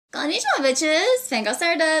Konnichiwa bitches! Fangirl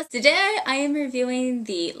Sarah does. Today I am reviewing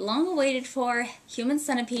the long-awaited for Human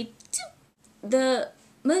Centipede 2. The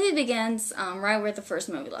movie begins right where the first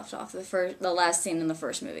movie left off, the last scene in the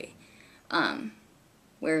first movie,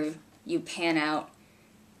 where you pan out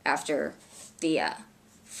after the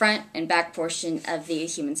front and back portion of the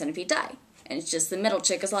Human Centipede die. And it's just the middle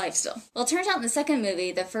chick is alive still. Well, it turns out in the second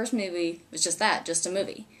movie, the first movie was just that, just a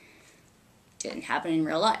movie. Didn't happen in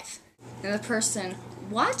real life. And the person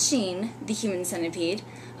watching the Human Centipede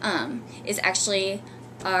is actually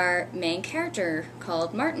our main character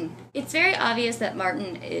called Martin. It's very obvious that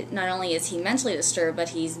Martin, not only is he mentally disturbed, but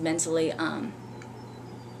he's mentally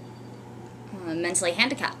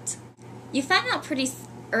handicapped. You find out pretty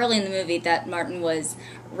early in the movie that Martin was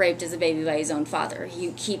raped as a baby by his own father.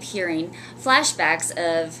 You keep hearing flashbacks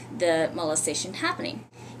of the molestation happening.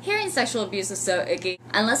 Hearing sexual abuse is so icky,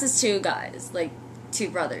 unless it's two guys, like two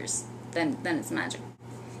brothers, then it's magic.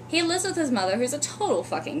 He lives with his mother, who's a total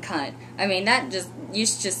fucking cunt. I mean, you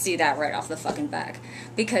should just see that right off the fucking back.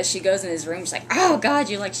 Because she goes in his room, she's like, oh god,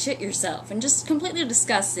 you like shit yourself. And just completely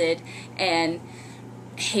disgusted and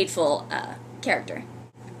hateful character.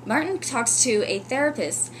 Martin talks to a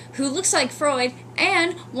therapist who looks like Freud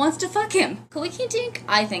and wants to fuck him. Coinky dink?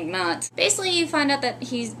 I think not. Basically, you find out that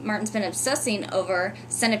Martin's been obsessing over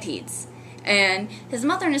centipedes. And his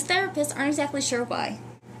mother and his therapist aren't exactly sure why.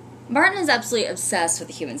 Martin is absolutely obsessed with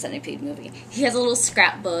the Human Centipede movie. He has a little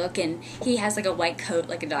scrapbook, and he has like a white coat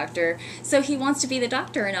like a doctor, so he wants to be the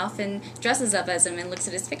doctor and often dresses up as him and looks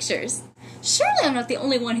at his pictures. Surely I'm not the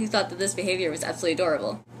only one who thought that this behavior was absolutely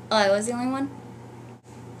adorable. Oh, I was the only one?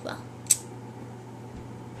 Well.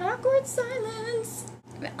 Awkward silence.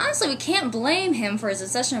 I mean, honestly, we can't blame him for his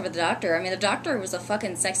obsession over the doctor. I mean, the doctor was a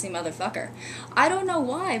fucking sexy motherfucker. I don't know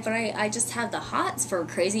why, but I just have the hots for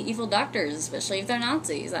crazy evil doctors, especially if they're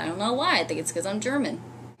Nazis. I don't know why. I think it's because I'm German.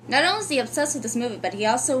 Not only is he obsessed with this movie, but he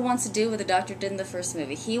also wants to do what the doctor did in the first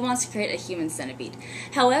movie. He wants to create a human centipede.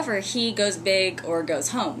 However, he goes big or goes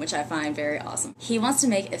home, which I find very awesome. He wants to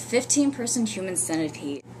make a 15-person human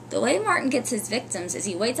centipede. The way Martin gets his victims is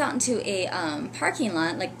he waits out into a parking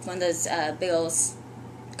lot, like one of those big old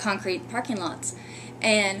concrete parking lots,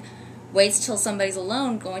 and waits till somebody's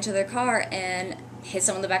alone going to their car and hits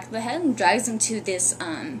them on the back of the head and drags them to this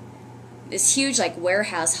this huge like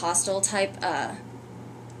warehouse hostel type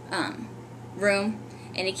room,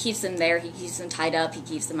 and he keeps them there. He keeps them tied up. He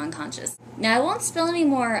keeps them unconscious. Now I won't spill any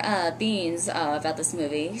more beans about this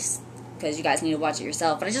movie because you guys need to watch it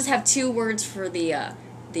yourself, but I just have two words for the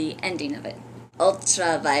ending of it: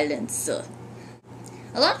 ultra violence.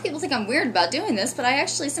 A lot of people think I'm weird about doing this, but I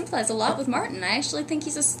actually sympathize a lot with Martin. I actually think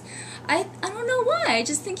he's I don't know why, I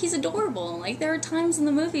just think he's adorable. Like, there are times in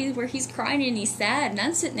the movie where he's crying and he's sad, and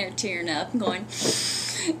I'm sitting there tearing up and going,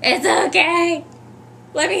 it's okay,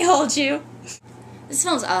 let me hold you. This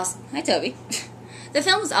film's awesome. Hi, Toby. The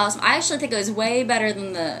film was awesome. I actually think it was way better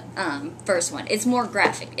than the first one. It's more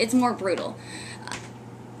graphic, it's more brutal,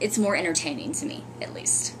 it's more entertaining to me, at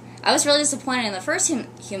least. I was really disappointed in the first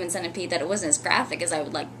Human Centipede that it wasn't as graphic as I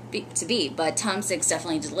would like to be, but Tom Six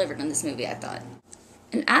definitely delivered in this movie, I thought.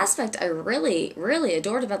 An aspect I really, really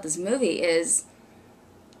adored about this movie is,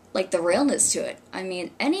 like, the realness to it. I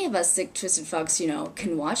mean, any of us sick, twisted fucks, you know,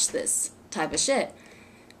 can watch this type of shit.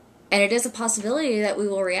 And it is a possibility that we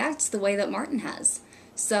will react the way that Martin has.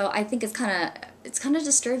 So I think it's kind of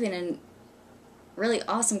disturbing and really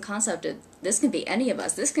awesome concept. This can be any of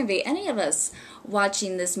us. This can be any of us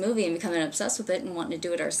watching this movie and becoming obsessed with it and wanting to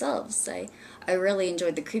do it ourselves. I really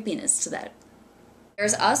enjoyed the creepiness to that.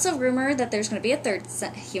 There's also rumor that there's going to be a third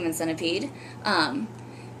Human Centipede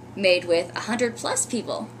made with 100+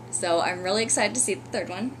 people. So I'm really excited to see the third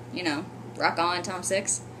one. You know, rock on, Tom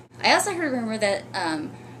Six. I also heard a rumor that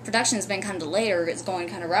production has been kind of delayed, or it's going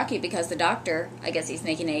kind of rocky because the doctor, I guess he's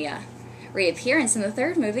making a reappearance in the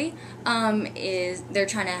third movie, they're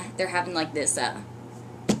having like this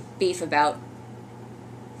beef about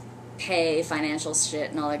pay, financial shit,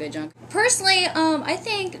 and all that good junk. Personally, I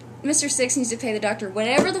think Mr. Six needs to pay the doctor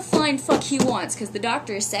whatever the flying fuck he wants, because the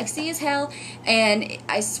doctor is sexy as hell, and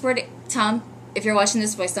I swear to Tom, if you're watching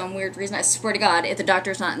this by some weird reason, I swear to God, if the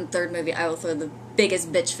doctor's not in the third movie, I will throw the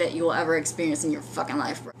biggest bitch fit you will ever experience in your fucking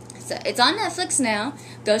life, bro. So, it's on Netflix now.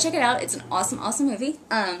 Go check it out. It's an awesome, awesome movie.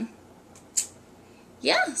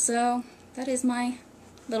 Yeah, so that is my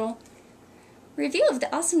little review of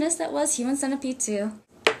the awesomeness that was Human Centipede 2.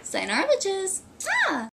 Sayonara, bitches! Ah!